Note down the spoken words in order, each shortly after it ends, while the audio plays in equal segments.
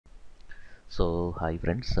So hi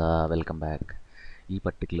friends, welcome back. ఈ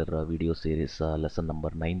particular video series lesson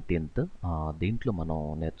number 19th. దీంట్లో మనం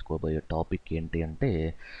నేర్చుకోబోయే topic ఏంటి అంటే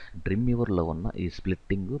డ్రీమ్వీవర్లో ఉన్న ఈ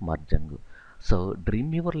స్ప్లిట్టింగ్ మర్జింగ్. సో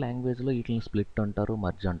డ్రీమ్వీవర్ లాంగ్వేజ్లో వీటిని స్ప్లిట్ అంటారు,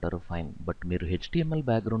 మర్జ్ అంటారు, ఫైన్. బట్ మీరు హెచ్టిఎంఎల్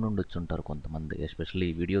బ్యాక్గ్రౌండ్ నుండి వచ్చి ఉంటారు కొంతమంది, ఎస్పెషల్లీ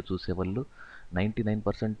ఈ వీడియో చూసేవాళ్ళు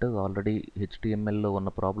 99% ఆల్రెడీ హెచ్టిఎంఎల్లో ఉన్న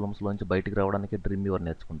ప్రాబ్లమ్స్లోంచి బయటికి రావడానికి డ్రీమ్వీవర్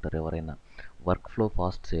నేర్చుకుంటారు. ఎవరైనా వర్క్ ఫ్లో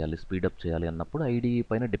ఫాస్ట్ చేయాలి, స్పీడప్ చేయాలి అన్నప్పుడు ఐడిఈ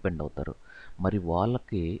పైన డిపెండ్ అవుతారు. మరి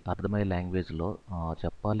వాళ్ళకి అర్థమయ్యే లాంగ్వేజ్లో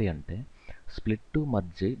చెప్పాలి అంటే స్ప్లిట్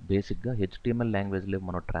మర్జ్ బేసిక్గా హెచ్టిఎంఎల్ లాంగ్వేజ్లో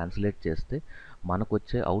మనం ట్రాన్స్లేట్ చేస్తే మనకు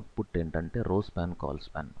వచ్చే అవుట్పుట్ ఏంటంటే రోస్పాన్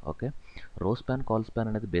కాల్స్పాన్. ఓకే, రోస్పాన్ కాల్స్పాన్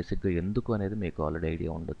అనేది బేసిక్గా ఎందుకు అనేది మీకు ఆల్రెడీ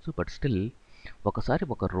ఐడియా ఉండొచ్చు. బట్ స్టిల్ ఒకసారి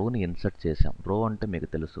ఒక రోని ఇన్సర్ట్ చేసాం. రో అంటే మీకు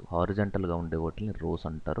తెలుసు, హారిజంటల్గా ఉండే వాటిని రోస్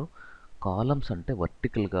అంటారు. కాలమ్స్ అంటే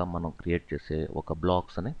వర్టికల్గా మనం క్రియేట్ చేసే ఒక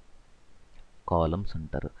బ్లాక్స్ అని కాలమ్స్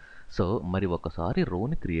అంటారు. సో మరి ఒకసారి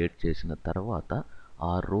రోని క్రియేట్ చేసిన తర్వాత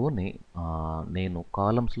ఆ రోని నేను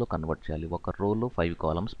కాలమ్స్లో కన్వర్ట్ చేయాలి. ఒక రోలో 5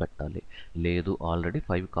 కాలమ్స్ పెట్టాలి. లేదు, ఆల్రెడీ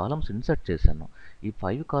 5 కాలమ్స్ ఇన్సర్ట్ చేశాను. ఈ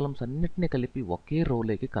 5 కాలమ్స్ అన్నిటినీ కలిపి ఒకే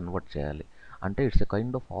రోలోకి కన్వర్ట్ చేయాలి. అంటే it's a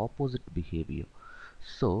kind of opposite behaviour.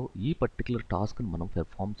 So ఈ పర్టికులర్ టాస్క్ని మనం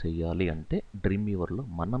పెర్ఫామ్ చేయాలి అంటే డ్రీమ్వీవర్లో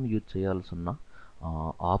మనం యూజ్ చేయాల్సిన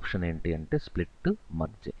ఆప్షన్ ఏంటి అంటే స్ప్లిట్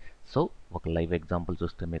మర్జ్. సో ఒక లైవ్ ఎగ్జాంపుల్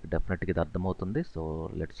చూస్తే మీకు డెఫినెట్గా ఇది అర్థమవుతుంది. So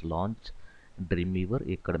let's launch డ్రీమ్వీవర్.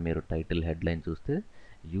 ఇక్కడ మీరు టైటిల్ హెడ్లైన్ చూస్తే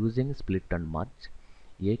using split and merge.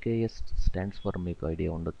 AKS stands for మీకు ఐడియా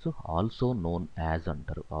ఉండొచ్చు, ఆల్సో నోన్ యాజ్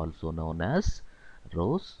అంటారు. Also known as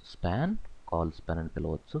rose span call span అని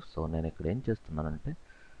పిలవచ్చు. సో నేను ఇక్కడ ఏం చేస్తున్నానంటే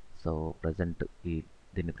సో ప్రజెంట్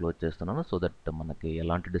దీన్ని క్లోజ్ చేస్తున్నాను సో దట్ మనకి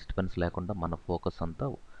ఎలాంటి డిస్టర్బెన్స్ లేకుండా మన ఫోకస్ అంతా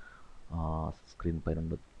స్క్రీన్ పైన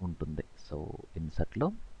ఉంటుంది. సో ఇన్సర్ట్లో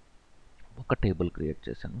ఒక టేబుల్ క్రియేట్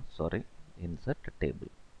చేశాను. Insert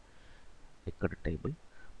table. ఇక్కడ టేబుల్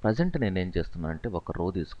ప్రజెంట్ నేను ఏం చేస్తున్నానంటే ఒక రో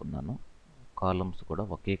తీసుకున్నాను, కాలమ్స్ కూడా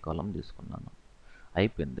ఒకే కాలం తీసుకున్నాను.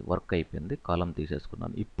 అయిపోయింది, వర్క్ అయిపోయింది, కాలం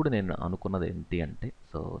తీసేసుకున్నాను. ఇప్పుడు నేను అనుకున్నది ఏంటి అంటే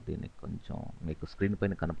సో దీనికి కొంచెం మీకు స్క్రీన్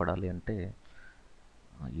పైన కనపడాలి అంటే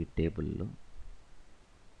ఈ టేబుల్లో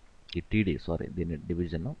ఈ దీని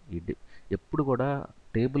డివిజన్ ఎప్పుడు కూడా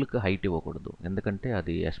టేబుల్కి హైట్ ఇవ్వకూడదు. ఎందుకంటే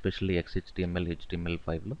అది ఎస్పెషల్లీ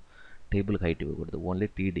హెచ్టిఎంఎల్5లో టేబుల్కి హైట్ ఇవ్వకూడదు. ఓన్లీ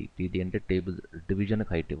టీడీ అంటే టేబుల్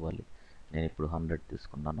డివిజన్కి హైట్ ఇవ్వాలి. నేను ఇప్పుడు 100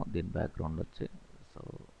 తీసుకున్నాను. దీని బ్యాక్గ్రౌండ్ వచ్చి సో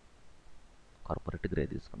కార్పొరేట్ గ్రే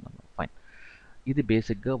తీసుకున్నాను. ఫైన్. ఇది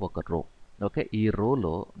బేసిక్గా ఒక రో. ఓకే, ఈ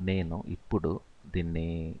రోలో నేను ఇప్పుడు దీన్ని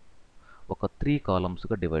ఒక 3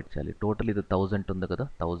 కాలమ్స్గా డివైడ్ చేయాలి. టోటల్ ఇది 1000 ఉంది కదా.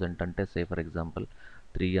 1000 అంటే సే ఫర్ ఎగ్జాంపుల్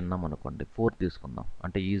 3 అన్నాం అనుకోండి, 4 తీసుకుందాం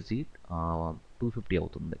అంటే ఈజీ 250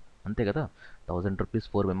 అవుతుంది. అంతే కదా. 1000 రూపీస్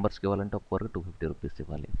 4 మెంబర్స్కి ఇవ్వాలంటే ఒక్కొక్కరికి 250 రూపీస్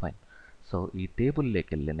ఇవ్వాలి. ఫైన్. సో ఈ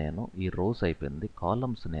టేబుల్లోకి వెళ్ళి నేను ఈ రోస్ అయిపోయింది,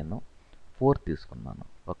 కాలమ్స్ నేను 4 తీసుకున్నాను.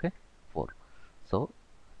 ఓకే, 4. సో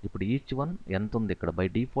ఇప్పుడు ఈచ్ వన్ ఎంత ఉంది ఇక్కడ, బై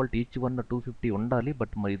డిఫాల్ట్ ఈచ్ వన్ 250 ఉండాలి.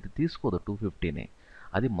 బట్ మరి ఇది తీసుకోదు 250ని.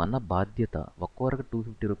 అది మన బాధ్యత. ఒక్కొక్కరికి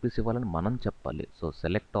 250 రూపీస్ ఇవ్వాలని మనం చెప్పాలి. సో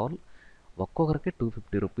సెలెక్ట్ ఆల్, ఒక్కొక్కరికి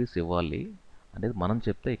 250 రూపీస్ ఇవ్వాలి అనేది మనం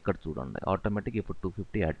చెప్తే ఇక్కడ చూడండి ఆటోమేటిక్ ఇప్పుడు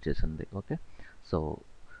 250 యాడ్ చేసింది. ఓకే, సో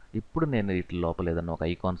ఇప్పుడు నేను వీటి లోపల ఏదైనా ఒక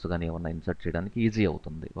ఐకాన్స్ కానీ ఏమన్నా ఇన్సర్ట్ చేయడానికి ఈజీ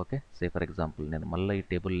అవుతుంది. ఓకే, సే ఫర్ ఎగ్జాంపుల్ నేను మళ్ళీ ఈ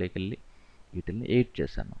టేబుల్లోకి వెళ్ళి వీటిని 8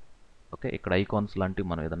 చేశాను. ఓకే, ఇక్కడ ఐకాన్స్ లాంటివి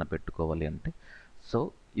మనం ఏదైనా పెట్టుకోవాలి అంటే సో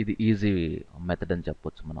ఇది ఈజీ మెథడ్ అని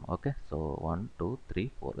చెప్పొచ్చు మనం. Okay, so 1 2 3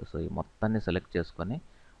 4. సో ఈ మొత్తాన్ని సెలెక్ట్ చేసుకొని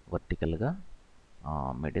వర్టికల్గా,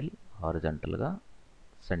 మిడిల్, హారిజంటల్గా,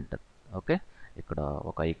 సెంటర్. ఓకే, ఇక్కడ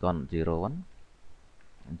ఒక ఐకాన్ 01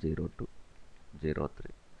 02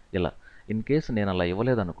 03 ఇలా. ఇన్ కేస్ నేను అలా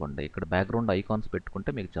ఇవ్వలేదనుకోండి, ఇక్కడ బ్యాక్గ్రౌండ్ ఐకాన్స్ పెట్టుకుంటే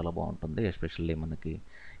మీకు చాలా బాగుంటుంది. ఎస్పెషల్లీ మనకి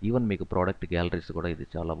ఈవెన్ మీకు ప్రోడక్ట్ గ్యాలరీస్ కూడా ఇది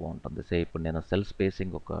చాలా బాగుంటుంది. సే ఇప్పుడు నేను సెల్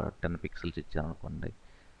స్పేసింగ్ ఒక 10 పిక్సెల్స్ ఇచ్చాను అనుకోండి,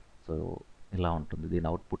 సో ఇలా ఉంటుంది. దీని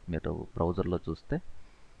అవుట్పుట్ మీరు బ్రౌజర్లో చూస్తే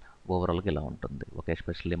ఓవరాల్గా ఇలా ఉంటుంది. ఒక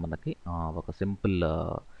ఎస్పెషల్లీ మనకి ఒక సింపుల్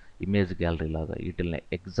ఇమేజ్ గ్యాలరీ లాగా వీటిని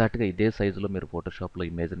ఎగ్జాక్ట్గా ఇదే సైజులో మీరు ఫోటోషాప్లో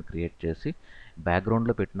ఇమేజ్ని క్రియేట్ చేసి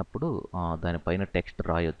బ్యాక్గ్రౌండ్లో పెట్టినప్పుడు దానిపైన టెక్స్ట్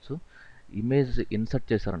రాయొచ్చు. ఇమేజ్ ఇన్సర్ట్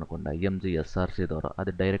చేశారనుకోండి ఐఎంజీ ఎస్ఆర్సీ ద్వారా,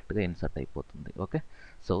 అది డైరెక్ట్గా ఇన్సర్ట్ అయిపోతుంది. ఓకే,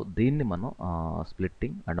 సో దీన్ని మనం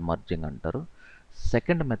స్ప్లిట్టింగ్ అండ్ మర్జింగ్ అంటారు.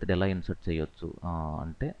 సెకండ్ మెథడ్ ఎలా ఇన్సర్ట్ చేయొచ్చు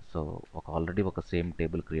అంటే సో ఆల్రెడీ ఒక సేమ్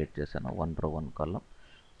టేబుల్ క్రియేట్ చేశాను, 1 row 1 column.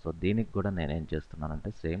 సో దీనికి కూడా నేను ఏం చేస్తున్నానంటే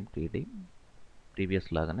సేమ్ ప్రీవియస్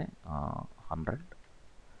లాగానే 100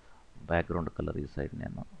 బ్యాక్గ్రౌండ్ కలర్ ఈ సైడ్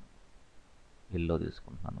నేను ఎల్లో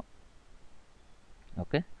తీసుకుంటున్నాను.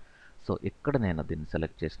 ఓకే, సో ఇక్కడ నేను దీన్ని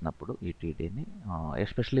సెలెక్ట్ చేసినప్పుడు ఈ టీడీని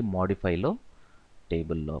ఎస్పెషల్లీ మోడిఫైలో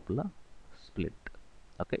టేబుల్ లోపల స్ప్లిట్.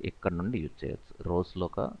 ఓకే, ఇక్కడ నుండి యూజ్ చేయొచ్చు. రోస్లో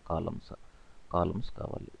కాలమ్స్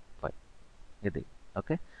కావాలి. ఫైన్, ఇది.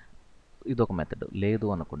 ఓకే, ఇదొక మెథడ్. లేదు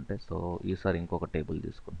అనుకుంటే సో ఈసారి ఇంకొక టేబుల్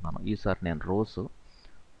తీసుకుంటున్నాను. ఈసారి నేను రోస్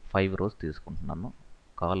 5 రోస్ తీసుకుంటున్నాను,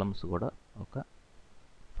 కాలమ్స్ కూడా ఒక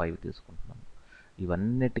 5 తీసుకుంటున్నాను.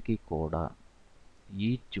 ఇవన్నిటికీ కూడా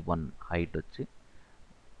ఈచ్ వన్ హైట్ వచ్చి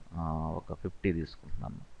ఒక 50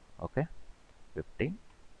 తీసుకుంటున్నాను. Okay, 50.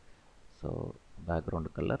 So background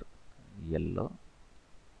colour yellow,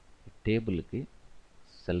 టేబుల్కి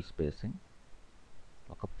cell spacing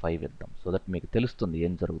ఒక 5 ఇద్దాం, సో దట్ మీకు తెలుస్తుంది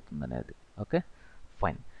ఏం జరుగుతుంది అనేది. Okay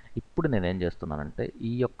fine. ఇప్పుడు నేను ఏం చేస్తున్నానంటే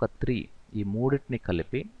ఈ యొక్క ఈ మూడింటిని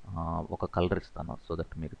కలిపి ఒక కలర్ ఇస్తాను, సో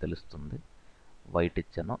దట్ మీకు తెలుస్తుంది. వైట్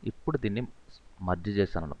ఇచ్చాను. ఇప్పుడు దీన్ని మర్జ్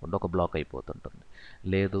చేశాను అనుకోండి, ఒక బ్లాక్ అయిపోతుంటుంది.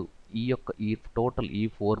 లేదు ఈ టోటల్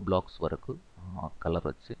 4 బ్లాక్స్ వరకు కలర్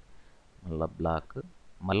వచ్చి మళ్ళీ బ్లాక్,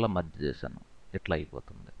 మళ్ళీ మర్జ్ చేశాను, ఇట్లా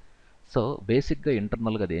అయిపోతుంది. సో బేసిక్గా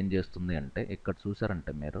ఇంటర్నల్గా అది ఏం చేస్తుంది అంటే, ఇక్కడ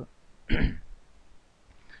చూసారంటే మీరు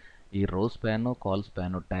ఈ రో స్పాన్, కాల్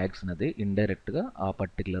స్పాన్ ట్యాగ్స్ అనేది ఇండైరెక్ట్గా ఆ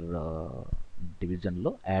పర్టికులర్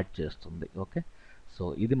డివిజన్లో యాడ్ చేస్తుంది. ఓకే, సో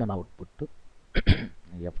ఇది మన అవుట్పుట్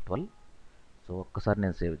F12. సో ఒక్కసారి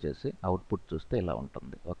నేను సేవ్ చేసి అవుట్పుట్ చూస్తే ఇలా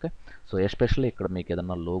ఉంటుంది. ఓకే, సో ఎస్పెషల్లీ ఇక్కడ మీకు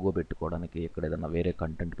ఏదైనా లోగో పెట్టుకోవడానికి, ఇక్కడ ఏదైనా వేరే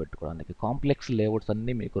కంటెంట్ పెట్టుకోవడానికి, కాంప్లెక్స్ లేఅవుట్స్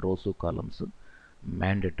అన్నీ మీకు rows columns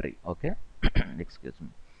mandatory. Okay excuse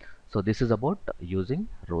me. So this is about using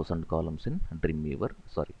rows and columns in డ్రీమ్వీవర్,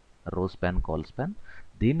 sorry రో స్పాన్, కాల్ స్పాన్.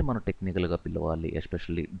 దీన్ని మనం టెక్నికల్గా పిలవాలి,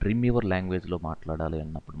 ఎస్పెషల్లీ డ్రీమ్వీవర్ లాంగ్వేజ్లో మాట్లాడాలి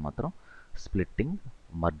అన్నప్పుడు మాత్రం స్ప్లిట్టింగ్,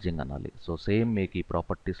 మర్జింగ్ అనాలి. సో సేమ్ మీకు ఈ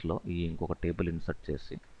ప్రాపర్టీస్లో ఇంకొక టేబుల్ ఇన్సర్ట్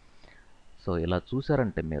చేసి, సో ఇలా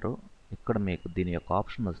చూసారంటే మీరు ఇక్కడ మీకు దీని యొక్క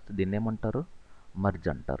ఆప్షన్ వస్తే దీన్ని ఏమంటారు, మర్జ్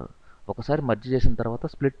అంటారు. ఒకసారి మర్జ్ చేసిన తర్వాత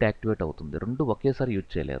స్ప్లిట్ యాక్టివేట్ అవుతుంది. రెండు ఒకేసారి యూజ్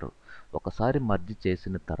చేయలేరు. ఒకసారి మర్జ్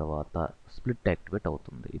చేసిన తర్వాత స్ప్లిట్ యాక్టివేట్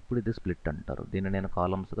అవుతుంది. ఇప్పుడు ఇది స్ప్లిట్ అంటారు. దీన్ని నేను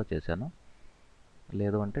కాలమ్స్గా చేశాను,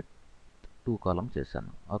 లేదు అంటే 2 కాలమ్స్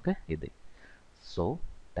చేశాను. ఓకే, ఇది. So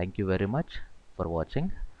thank you very much for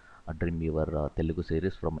watching Dreamweaver Telugu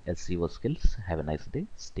series from SEO Skills. Have a nice day.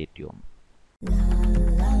 Stay tuned.